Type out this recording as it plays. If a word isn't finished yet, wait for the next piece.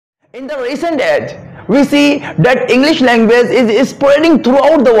In the recent age, we see that English language is spreading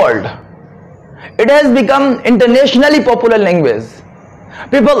throughout the world. It has become internationally popular language.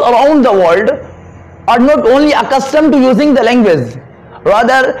 People around the world are not only accustomed to using the language,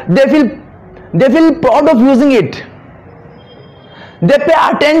 rather they feel proud of using it. They pay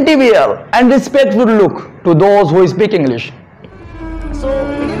attentive ear and respectful look to those who speak English.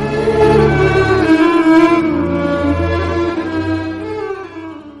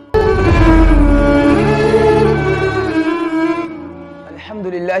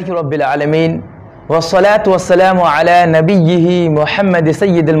 Alhamdulillahi Rabbil Alameen wassalatu wassalamu ala nabiyyihi Muhammad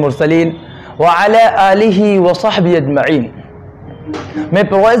Sayyidil Mursaleen wa ala alihi wa sahbihi ajma'in. May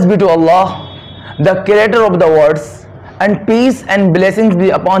praise be to Allah, the creator of the worlds, and peace and blessings be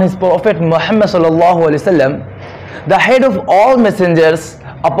upon his prophet Muhammad sallallahu alaihi wasallam, the head of all messengers,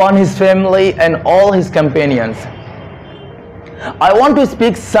 upon his family and all his companions. I want to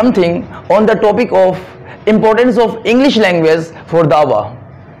speak something on the topic of importance of English language for dawah.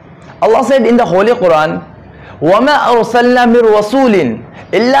 Allah said in the Holy Quran, وَمَا أَرْسَلْنَا مِنْ رَسُولٍ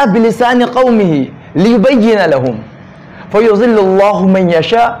إِلَّا بِلِسَانِ قَوْمِهِ لِيُبَيِّنَ لَهُمْ فَيُضِلُّ اللَّهُ مَنْ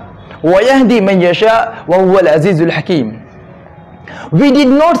يَشَاءُ وَيَهْدِي مَنْ يَشَاءُ وَهُوَ الْعَزِيزُ الْحَكِيمُ. We did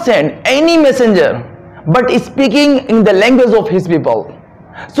not send any messenger but speaking in the language of his people,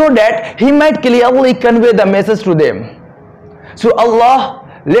 so that he might clearly convey the message to them. So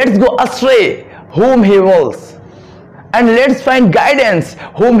Allah lets go astray whom he wills, and let's find guidance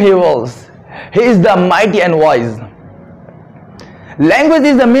whom he wills. He is the mighty and wise. Language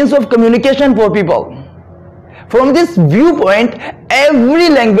is a means of communication for people. From this viewpoint, every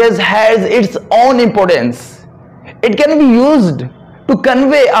language has its own importance. It can be used to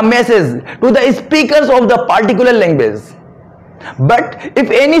convey a message to the speakers of the particular language. But if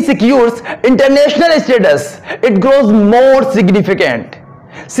any secures international status, it grows more significant,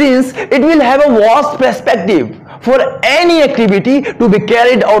 since it will have a vast perspective for any activity to be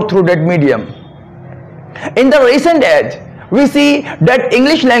carried out through that medium. In the recent age, we see that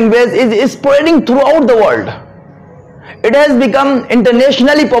English language is spreading throughout the world. It has become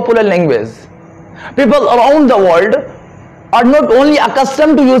internationally popular language. People around the world are not only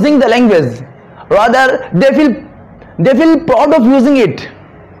accustomed to using the language, rather they feel proud of using it.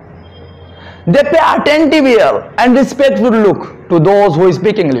 They pay attentive ear and respectful look to those who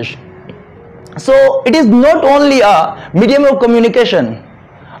speak English. So it is not only a medium of communication,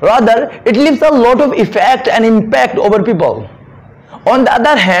 rather it leaves a lot of effect and impact over people. On the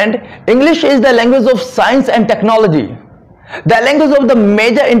other hand, English is the language of science and technology. The language of the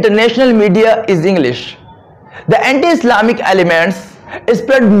major international media is English. The anti-Islamic elements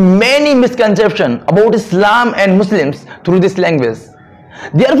spread many misconceptions about Islam and Muslims through this language.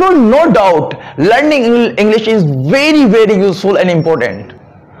 Therefore, no doubt, learning English is very useful and important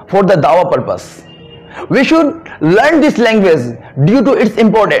for the dawah purpose. We should learn this language due to its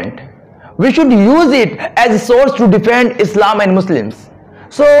importance. We should use it as a source to defend Islam and Muslims.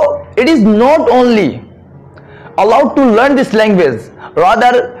 So, it is not only allowed to learn this language,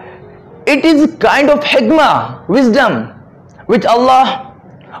 rather it is kind of hikmah, wisdom, which Allah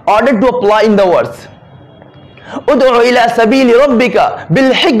ordered to apply in the words. ادع إلى سبيل ربك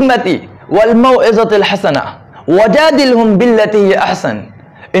بالحكمة والموعظة الحسنة وجادلهم بالتي هي أحسن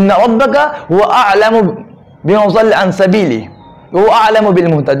إن ربك هو أعلم بمن ضل عن سبيله وهو أعلم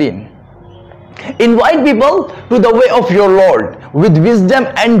بالمهتدين. Invite people to the way of your Lord with wisdom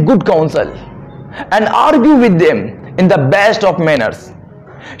and good counsel, and argue with them in the best of manners.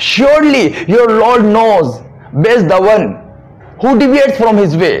 Surely your Lord knows best the one who deviates from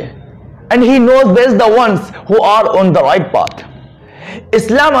his way, and he knows best the ones who are on the right path.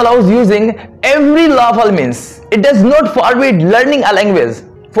 Islam allows using every lawful means. It does not forbid learning a language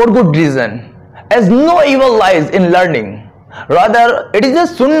for good reason, as no evil lies in learning. Rather, it is a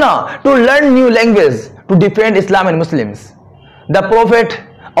sunnah to learn new language to defend Islam and Muslims. The Prophet,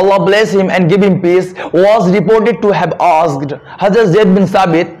 Allah bless him and give him peace, was reported to have asked Hazrat Zayd bin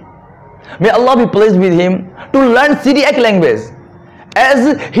Sabit, may Allah be pleased with him, to learn Syriac language,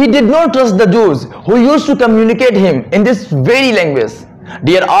 as he did not trust the Jews who used to communicate him in this very language.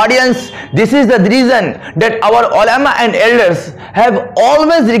 Dear audience, this is the reason that our ulama and elders have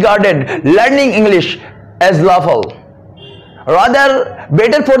always regarded learning English as lawful, rather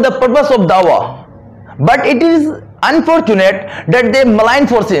better for the purpose of dawah. But it is unfortunate that they malign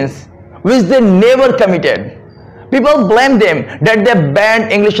for sins which they never committed. People blame them that they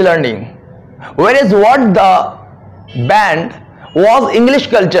banned English learning, whereas what the banned was English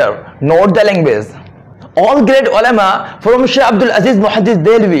culture, not the language. All great ulama from Shaykh Abdul Aziz Muhaddis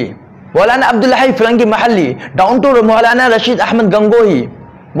Delvi, Maulana Abdullah Franki Mahalli, down to Maulana Rashid Ahmad Gangohi,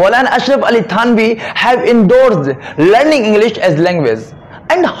 Maulana Ashraf Ali Thanvi have endorsed learning English as language.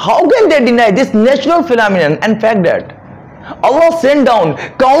 And how can they deny this natural phenomenon and fact that Allah sent down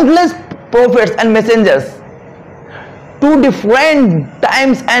countless prophets and messengers to different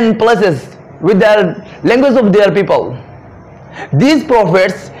times and places with their language of their people. These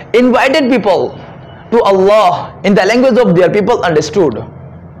prophets invited people to Allah in the language of their people understood.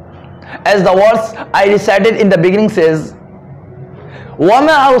 As the words I recited in the beginning says,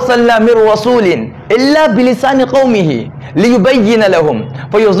 وَمَا أَرْسَلْنَا مِن رَّسُولٍ إِلَّا بِلِسَانِ قَوْمِهِ لِيُبَيِّنَ لَهُمْ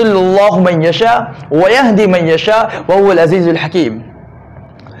فَيُضِلُّ اللَّهُ مَن يَشَاءُ وَيَهْدِي مَن يَشَاءُ وَهُوَ الْعَزِيزُ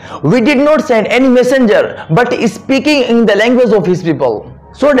الْحَكِيمُ. We did not send any messenger but speaking in the language of his people,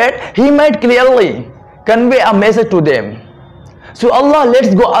 so that he might clearly convey a message to them. So Allah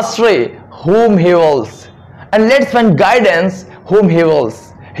lets go astray whom He wills, and let's find guidance whom He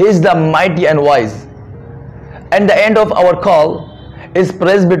wills. He is the mighty and wise. And the end of our call is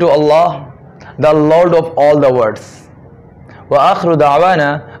praise be to Allah, the Lord of all the worlds. Wa akhiru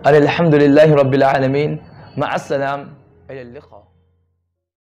da'wana alhamdulillahi rabbil alamin. Ma'assalam, ila al-liqa.